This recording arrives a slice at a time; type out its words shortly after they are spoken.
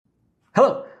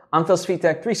Hello, I'm Phil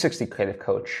Svitek, 360 Creative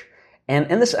Coach,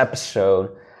 and in this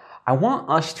episode, I want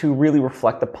us to really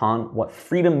reflect upon what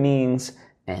freedom means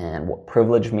and what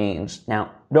privilege means.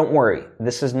 Now, don't worry,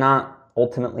 this is not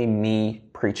ultimately me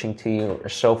preaching to you or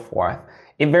so forth.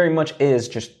 It very much is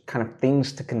just kind of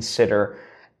things to consider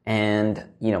and,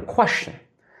 question.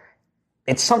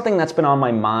 It's something that's been on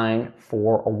my mind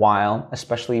for a while,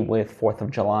 especially with 4th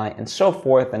of July and so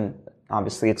forth, and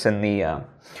obviously it's in the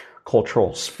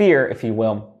cultural sphere, if you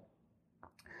will.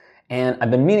 And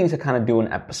I've been meaning to kind of do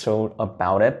an episode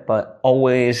about it, but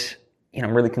always,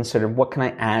 really considered what can I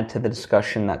add to the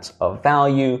discussion that's of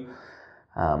value?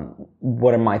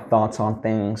 What are my thoughts on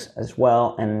things as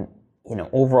well? And,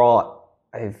 overall,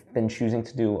 I've been choosing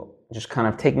to do just kind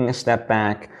of taking a step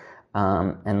back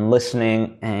and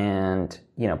listening and,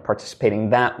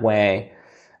 participating that way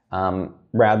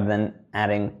rather than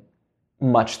adding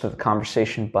much to the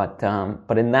conversation, but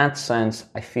in that sense,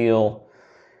 I feel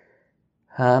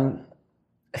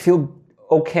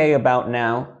okay about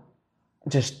now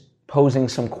just posing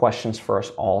some questions for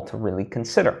us all to really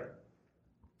consider.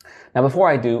 Now, before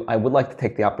I do, I would like to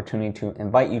take the opportunity to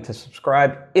invite you to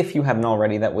subscribe if you haven't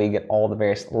already. That way you get all the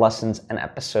various lessons and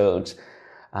episodes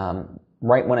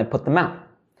right when I put them out.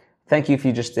 Thank you if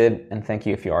you just did, and thank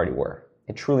you if you already were.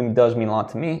 It truly does mean a lot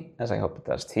to me, as I hope it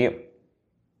does to you.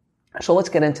 So let's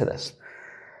get into this.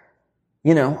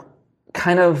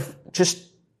 Kind of just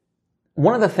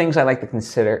one of the things I like to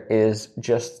consider is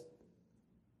just,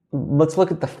 let's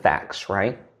look at the facts,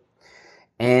 right?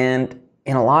 And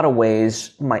in a lot of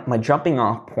ways, my jumping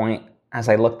off point as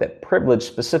I looked at privilege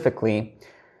specifically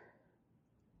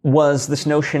was this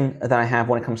notion that I have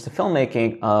when it comes to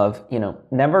filmmaking of,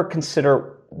 never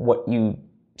consider what you,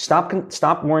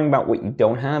 stop worrying about what you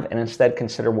don't have and instead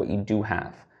consider what you do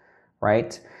have,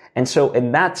 right? And so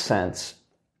in that sense,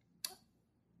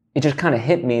 it just kind of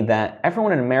hit me that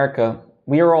everyone in America,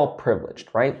 we are all privileged,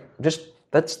 right? Just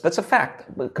that's a fact.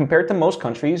 Compared to most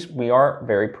countries, we are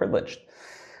very privileged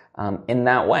in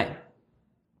that way.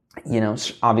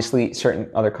 Obviously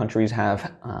certain other countries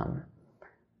have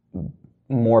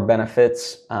more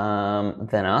benefits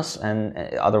than us, and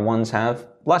other ones have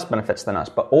less benefits than us.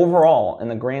 But overall, in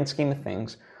the grand scheme of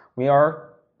things, we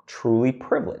are truly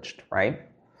privileged, right?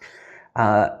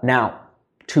 Now,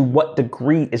 to what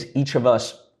degree is each of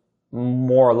us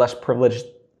more or less privileged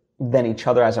than each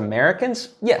other as Americans?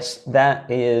 Yes, that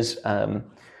is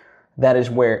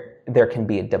where there can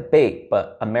be a debate.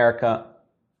 But America,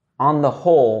 on the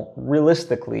whole,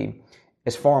 realistically,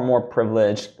 is far more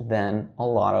privileged than a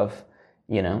lot of,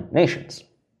 nations.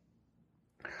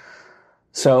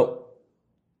 So,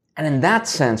 and in that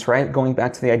sense, right, going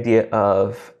back to the idea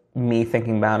of me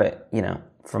thinking about it,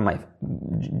 from my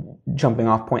jumping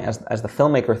off point as the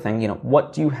filmmaker thing,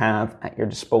 what do you have at your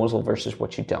disposal versus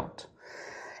what you don't?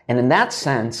 And in that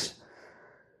sense,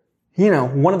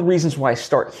 one of the reasons why I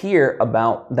start here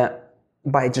about that,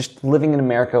 by just living in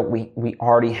America, we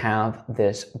already have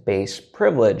this base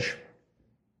privilege.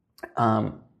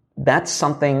 That's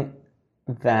something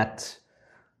that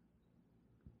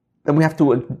we have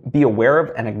to be aware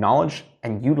of and acknowledge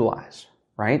and utilize,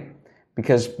 right?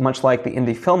 Because much like the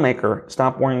indie filmmaker,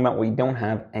 stop worrying about what you don't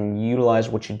have and utilize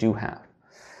what you do have.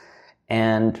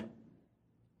 And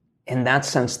in that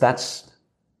sense, that's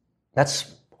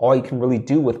all you can really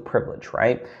do with privilege,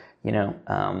 right?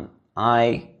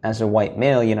 I, as a white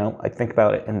male, I think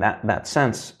about it in that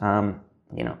sense.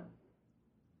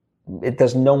 It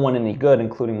does no one any good,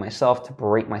 including myself, to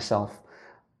berate myself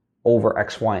over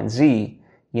X, Y, and Z,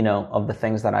 of the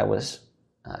things that I was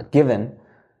given.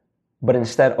 But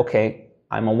instead, okay,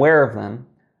 I'm aware of them.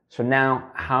 So now,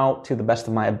 how, to the best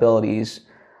of my abilities,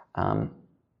 can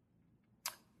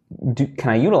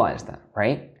I utilize them,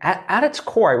 right? At its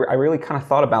core, I really kind of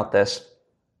thought about this.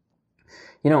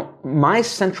 My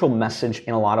central message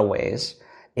in a lot of ways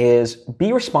is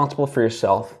be responsible for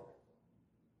yourself,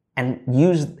 and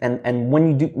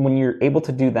when you're able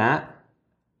to do that,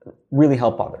 really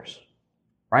help others,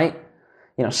 right?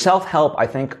 Self-help, I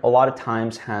think a lot of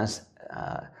times has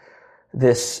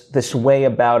this way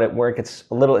about it where it gets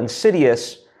a little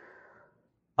insidious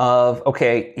of,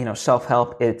 okay,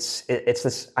 self-help, it's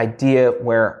this idea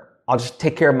where I'll just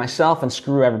take care of myself and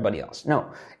screw everybody else.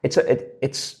 No, it's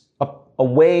a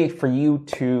way for you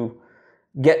to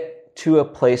get to a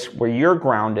place where you're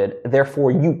grounded,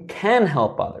 therefore you can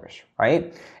help others,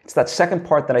 right? It's that second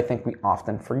part that I think we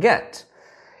often forget.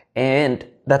 And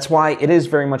that's why it is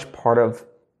very much part of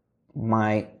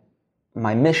my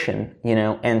mission,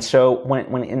 and so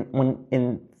when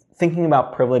in thinking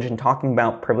about privilege and talking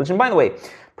about privilege, and by the way,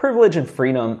 privilege and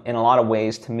freedom in a lot of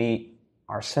ways to me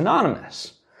are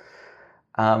synonymous.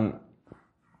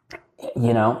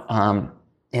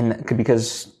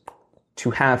 because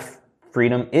to have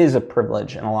freedom is a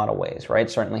privilege in a lot of ways, right?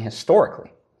 Certainly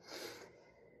historically.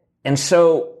 And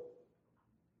so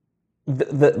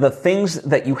the things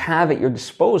that you have at your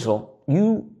disposal,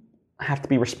 you have to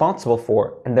be responsible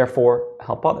for and therefore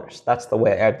help others. That's the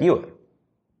way I view it.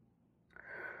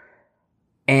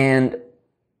 And,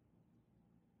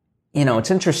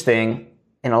 it's interesting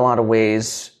in a lot of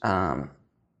ways,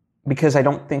 because I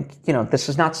don't think, this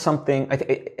is not something, I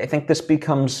think this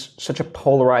becomes such a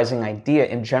polarizing idea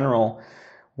in general,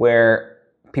 where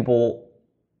people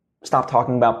stop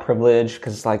talking about privilege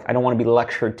because it's like, I don't want to be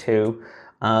lectured to,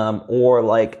 or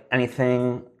like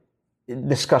anything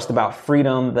discussed about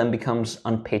freedom then becomes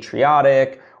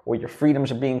unpatriotic, or your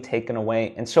freedoms are being taken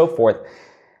away, and so forth.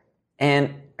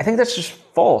 And I think that's just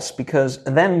false, because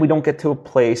then we don't get to a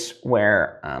place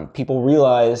where people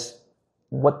realize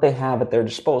what they have at their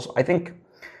disposal. I think,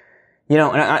 and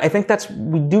I think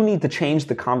we do need to change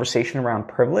the conversation around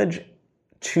privilege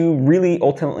to really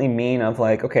ultimately mean of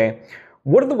like, okay,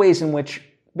 what are the ways in which,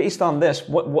 based on this,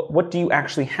 what do you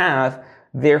actually have,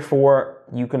 therefore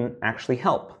you can actually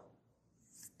help?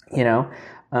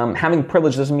 Having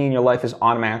privilege doesn't mean your life is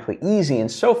automatically easy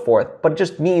and so forth, but it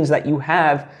just means that you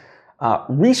have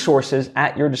resources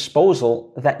at your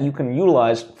disposal that you can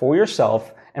utilize for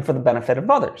yourself and for the benefit of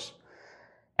others.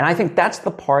 And I think that's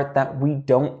the part that we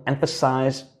don't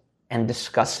emphasize and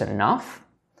discuss enough,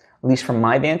 at least from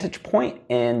my vantage point.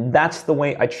 And that's the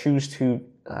way I choose to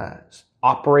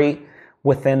operate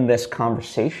within this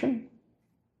conversation.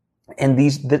 And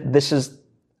these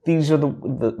are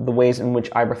the ways in which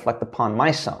I reflect upon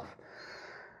myself,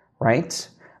 right?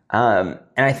 And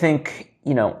I think,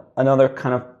 another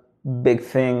kind of big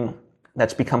thing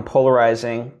that's become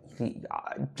polarizing,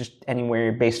 just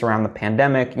anywhere based around the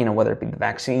pandemic, whether it be the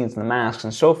vaccines and the masks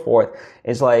and so forth,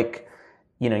 is like,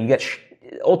 you get,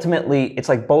 ultimately, it's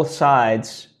like both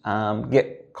sides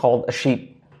get called a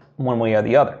sheep one way or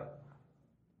the other.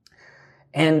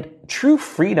 And true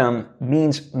freedom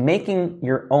means making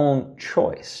your own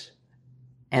choice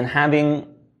and having,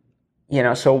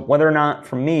 so whether or not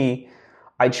for me,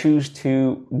 I choose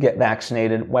to get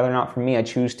vaccinated, whether or not for me, I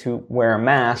choose to wear a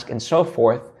mask and so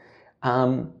forth,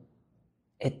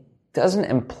 it doesn't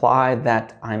imply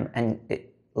that I'm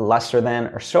lesser than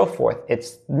or so forth.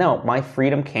 No, my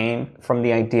freedom came from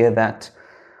the idea that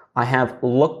I have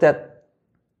looked at,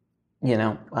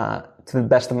 to the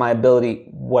best of my ability,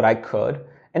 what I could.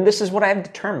 And this is what I have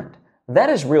determined. That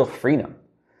is real freedom.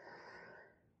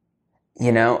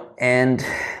 And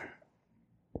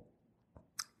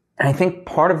I think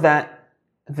part of that,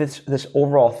 this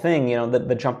overall thing,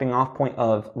 the jumping off point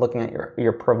of looking at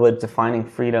your privilege, defining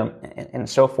freedom, and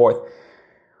so forth,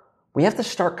 we have to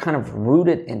start kind of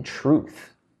rooted in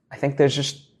truth. I think there's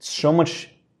just so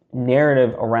much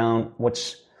narrative around what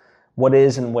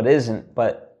is and what isn't,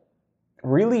 but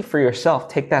really for yourself,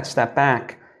 take that step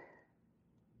back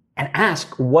and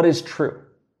ask what is true.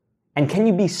 And can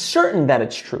you be certain that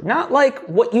it's true? Not like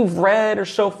what you've read or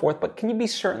so forth, but can you be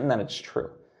certain that it's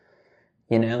true?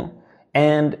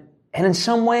 And in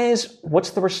some ways,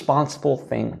 what's the responsible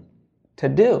thing to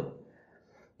do?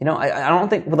 I don't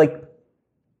think, like,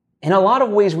 in a lot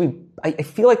of ways, I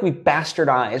feel like we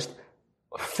bastardized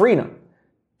freedom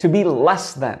to be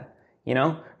less than,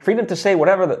 freedom to say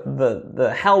whatever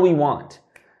the hell we want,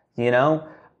 and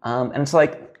it's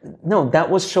like, no, that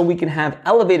was so we can have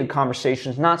elevated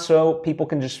conversations, not so people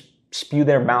can just spew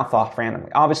their mouth off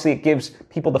randomly. Obviously, it gives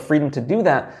people the freedom to do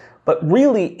that, but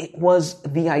really it was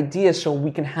the idea so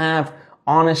we can have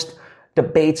honest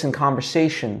debates and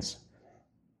conversations,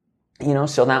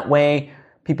 so that way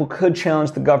people could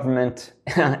challenge the government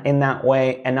in that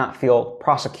way and not feel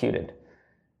prosecuted,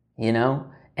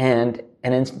 and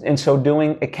in so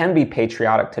doing, it can be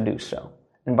patriotic to do so,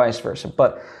 and vice versa.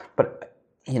 But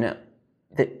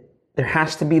there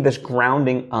has to be this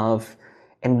grounding of,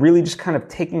 and really just kind of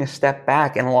taking a step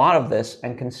back in a lot of this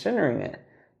and considering it,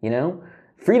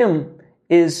 Freedom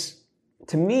is,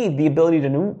 to me, the ability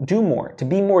to do more, to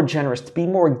be more generous, to be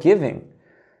more giving,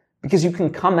 because you can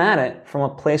come at it from a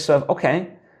place of,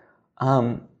 okay,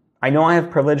 I know I have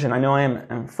privilege and I know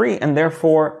I'm free, and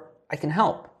therefore I can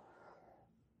help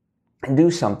and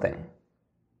do something,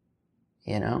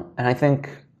 And I think,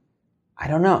 I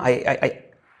don't know,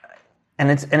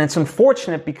 and it's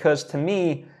unfortunate because to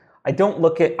me, I don't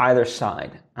look at either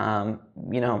side.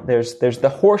 There's the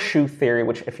horseshoe theory,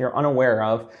 which if you're unaware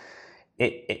of,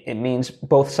 it means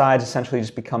both sides essentially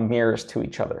just become mirrors to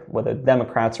each other, whether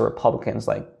Democrats or Republicans.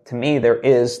 Like, to me, there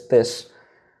is this,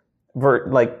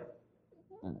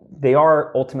 they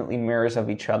are ultimately mirrors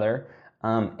of each other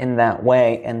in that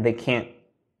way, and they can't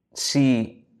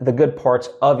see the good parts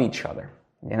of each other,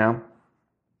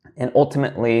 and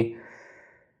ultimately,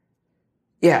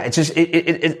 yeah, it's just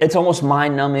it's almost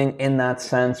mind-numbing in that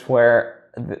sense where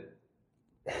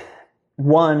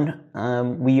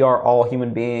we are all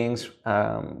human beings.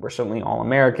 We're certainly all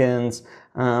Americans,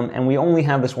 and we only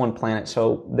have this one planet.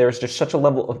 So there's just such a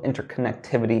level of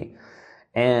interconnectivity,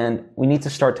 and we need to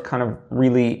start to kind of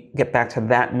really get back to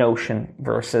that notion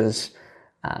versus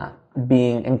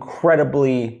being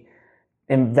incredibly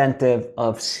inventive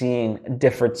of seeing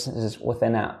differences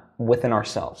within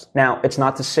ourselves. Now, it's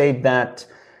not to say that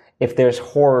if there's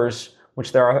horrors,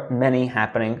 which there are many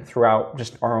happening throughout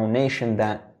just our own nation,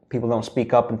 that people don't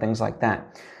speak up and things like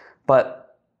that.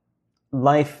 But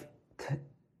life,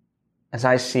 as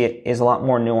I see it, is a lot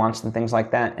more nuanced and things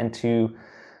like that. And to,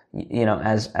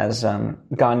 as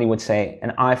Gandhi would say,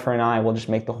 an eye for an eye will just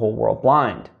make the whole world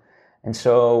blind. And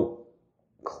so,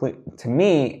 to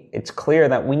me, it's clear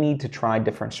that we need to try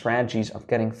different strategies of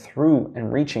getting through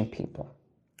and reaching people.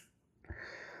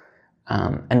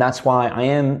 And that's why I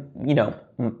am,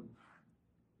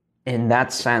 in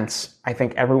that sense, I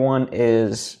think everyone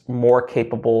is more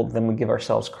capable than we give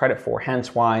ourselves credit for.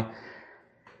 Hence why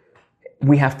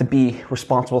we have to be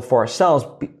responsible for ourselves,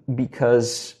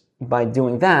 because by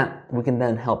doing that, we can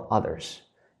then help others,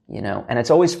 And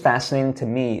it's always fascinating to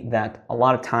me that a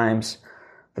lot of times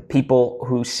the people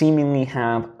who seemingly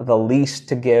have the least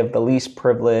to give, the least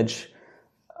privilege,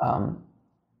 are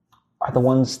the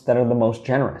ones that are the most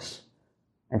generous.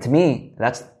 And to me,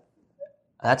 that's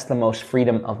the most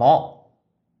freedom of all.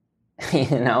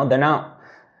 They're not,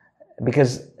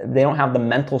 because they don't have the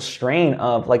mental strain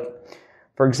of, like,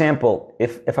 for example,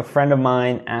 if a friend of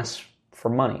mine asks for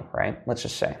money, right? Let's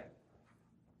just say.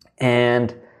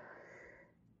 And,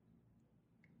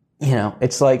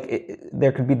 it's like,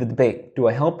 there could be the debate, do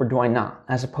I help or do I not?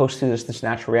 As opposed to this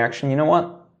natural reaction, you know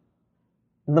what?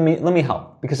 Let me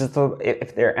help. Because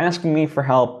if they're asking me for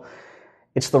help,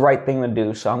 it's the right thing to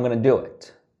do, so I'm going to do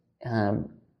it. And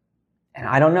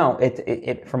I don't know,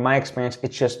 from my experience,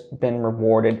 it's just been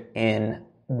rewarded in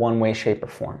one way, shape, or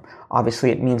form. Obviously,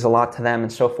 it means a lot to them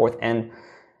and so forth. And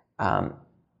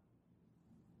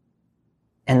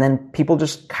then people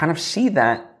just kind of see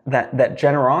that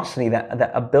generosity,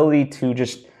 that ability to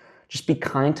just be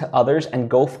kind to others and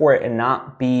go for it and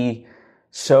not be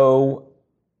so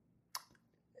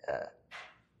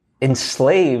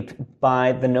enslaved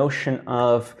by the notion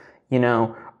of,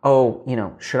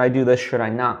 should I do this? Should I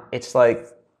not? It's like,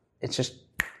 it's just,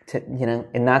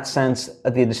 in that sense,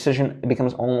 the decision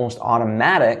becomes almost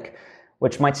automatic,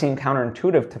 which might seem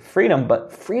counterintuitive to freedom,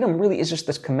 but freedom really is just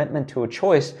this commitment to a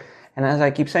choice. And as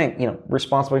I keep saying,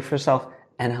 responsibility for yourself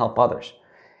and help others.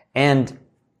 And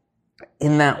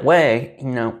in that way,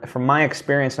 from my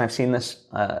experience, and I've seen this,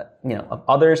 of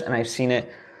others, and I've seen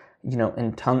it,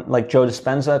 like Joe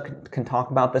Dispenza can talk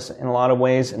about this in a lot of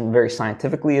ways and very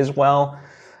scientifically as well,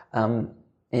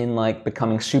 in like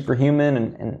becoming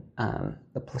superhuman and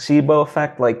the placebo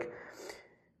effect, like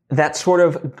that sort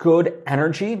of good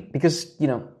energy, because,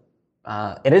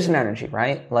 it is an energy,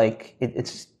 right? Like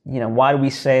it's, why do we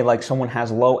say like someone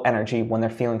has low energy when they're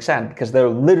feeling sad? Because they're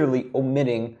literally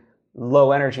omitting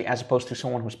low energy as opposed to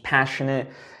someone who's passionate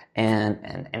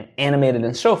and animated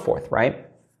and so forth, right?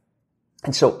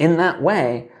 And so in that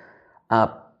way,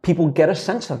 people get a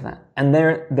sense of that, and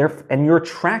and you're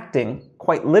attracting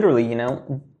quite literally,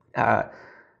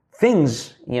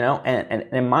 things, and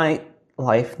in my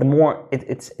life, the more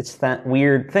it's that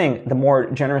weird thing, the more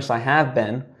generous I have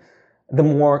been, the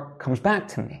more comes back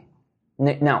to me.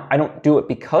 Now, I don't do it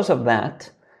because of that.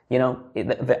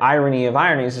 The irony of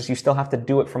ironies is you still have to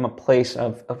do it from a place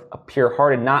of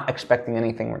pure-hearted, not expecting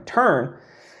anything in return,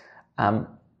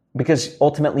 because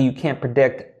ultimately you can't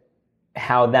predict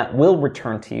how that will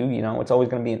return to you. It's always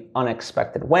going to be in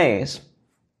unexpected ways.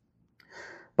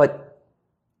 But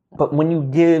when you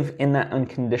give in that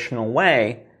unconditional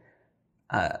way,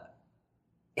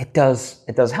 it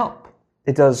does help.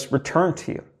 It does return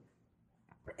to you.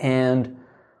 And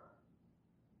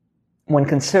when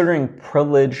considering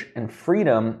privilege and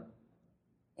freedom,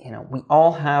 we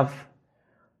all have,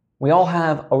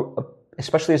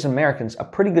 especially as Americans, a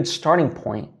pretty good starting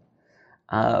point.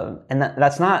 And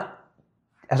that's not,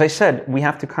 as I said, we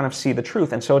have to kind of see the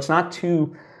truth. And so it's not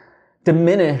to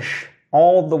diminish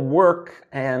all the work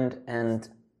and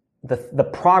the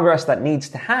progress that needs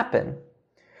to happen.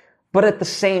 But at the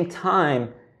same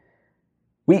time,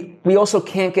 we also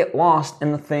can't get lost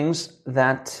in the things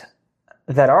that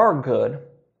are good,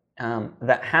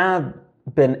 that have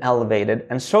been elevated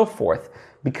and so forth,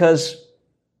 because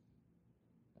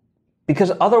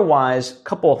otherwise, a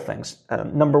couple of things.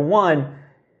 Number one,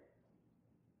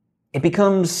 it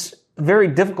becomes very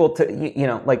difficult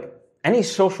to, like any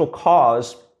social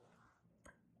cause,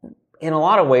 in a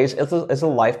lot of ways, is a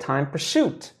lifetime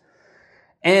pursuit.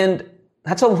 And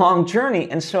that's a long journey.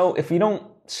 And so if you don't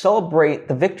celebrate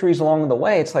the victories along the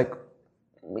way, it's like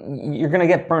you're going to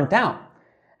get burnt out.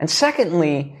 And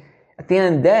secondly, at the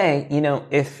end of the day,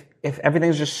 if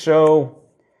everything's just so,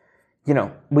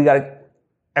 we got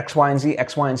X, Y,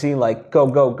 and Z, like go,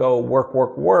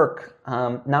 work,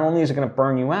 not only is it going to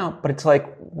burn you out, but it's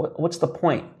like, what's the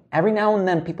point? Every now and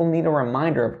then people need a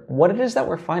reminder of what it is that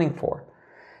we're fighting for.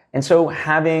 And so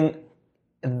having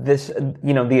this,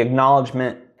 the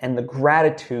acknowledgement and the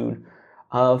gratitude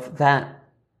of that,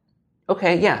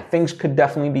 okay, yeah, things could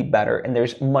definitely be better and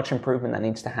there's much improvement that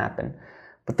needs to happen.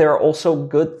 But there are also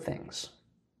good things.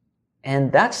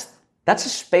 And that's a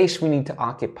space we need to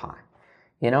occupy.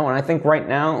 And I think right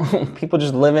now, people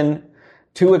just live in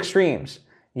two extremes.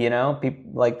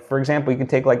 People, like, for example, you can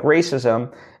take like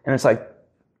racism and it's like,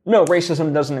 no,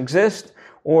 racism doesn't exist.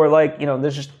 Or like,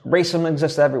 there's just racism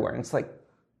exists everywhere. And it's like,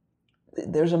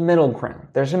 there's a middle ground.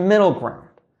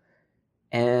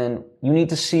 And you need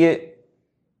to see it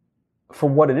for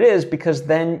what it is, because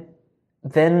then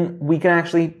we can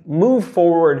actually move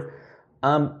forward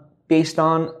based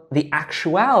on the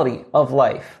actuality of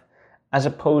life as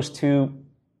opposed to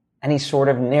any sort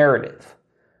of narrative,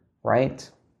 right?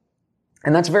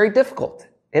 And that's very difficult.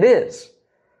 It is.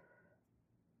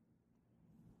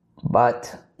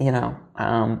 But,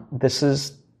 this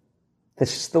is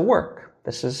the work.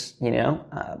 This is,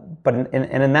 but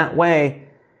in that way,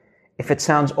 if it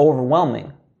sounds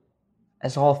overwhelming,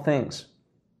 as all things,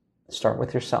 start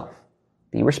with yourself.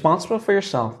 Be responsible for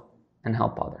yourself and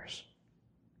help others.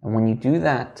 And when you do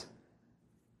that,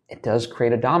 it does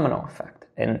create a domino effect.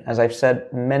 And as I've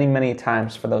said many, many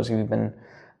times, for those of you who've been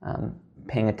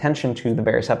paying attention to the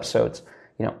various episodes,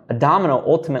 a domino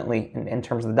ultimately, in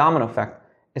terms of the domino effect,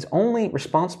 is only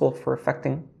responsible for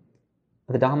affecting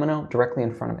the domino directly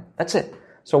in front of it. That's it.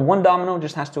 So one domino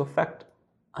just has to affect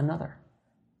another.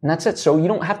 And that's it. So you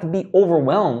don't have to be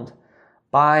overwhelmed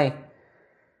by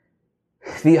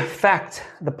the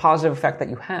positive effect that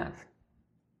you have.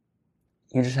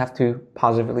 You just have to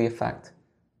positively affect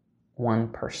one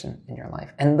person in your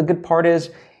life. And the good part is,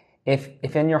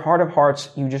 if in your heart of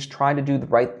hearts, you just try to do the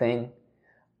right thing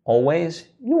always,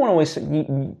 you won't always,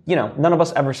 none of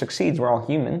us ever succeeds. We're all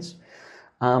humans.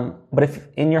 But if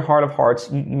in your heart of hearts,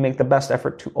 you make the best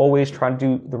effort to always try to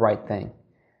do the right thing,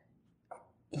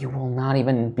 you will not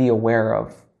even be aware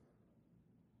of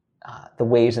the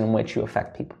ways in which you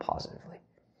affect people positively.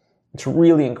 It's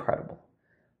really incredible.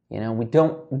 We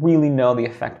don't really know the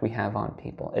effect we have on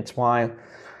people. It's why,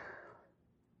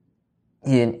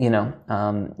 you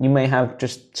may have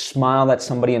just smiled at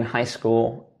somebody in high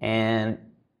school and,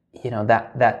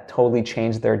 that totally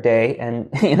changed their day. And,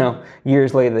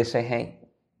 years later they say, hey,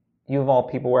 you of all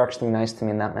people were actually nice to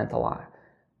me and that meant a lot.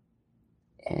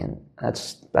 And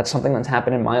that's something that's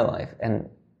happened in my life. And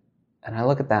I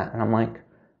look at that and I'm like,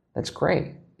 that's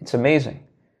great. It's amazing.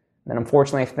 And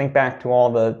unfortunately, I think back to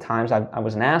all the times I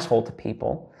was an asshole to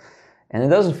people, and it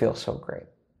doesn't feel so great.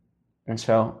 And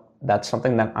so that's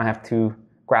something that I have to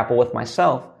grapple with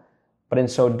myself. But in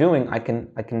so doing, I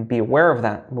can be aware of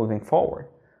that moving forward,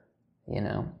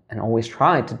 and always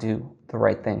try to do the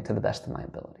right thing to the best of my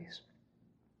abilities.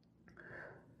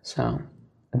 So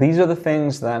these are the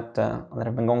things that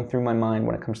have been going through my mind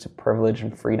when it comes to privilege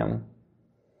and freedom.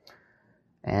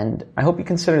 And I hope you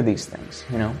consider these things.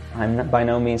 I'm by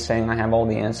no means saying I have all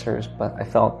the answers, but I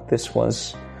felt this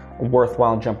was a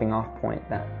worthwhile jumping off point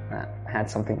that had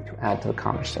something to add to the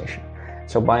conversation.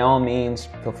 So by all means,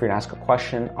 feel free to ask a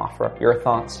question, offer up your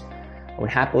thoughts. I would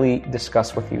happily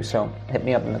discuss with you. So hit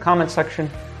me up in the comments section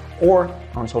or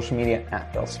on social media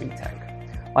at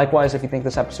BillSweetTech. Likewise, if you think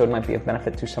this episode might be of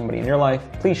benefit to somebody in your life,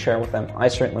 please share with them. I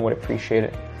certainly would appreciate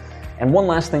it. And one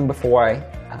last thing before I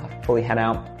fully head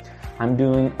out. I'm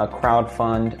doing a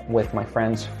crowdfund with my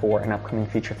friends for an upcoming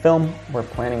feature film we're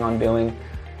planning on doing.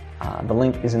 The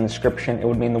link is in the description. It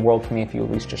would mean the world to me if you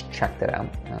at least just checked it out.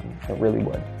 It really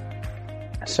would.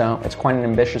 So it's quite an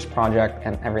ambitious project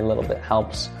and every little bit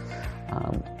helps.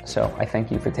 So I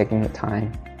thank you for taking the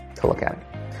time to look at it.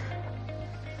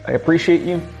 I appreciate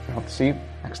you and hope to see you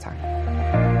next time.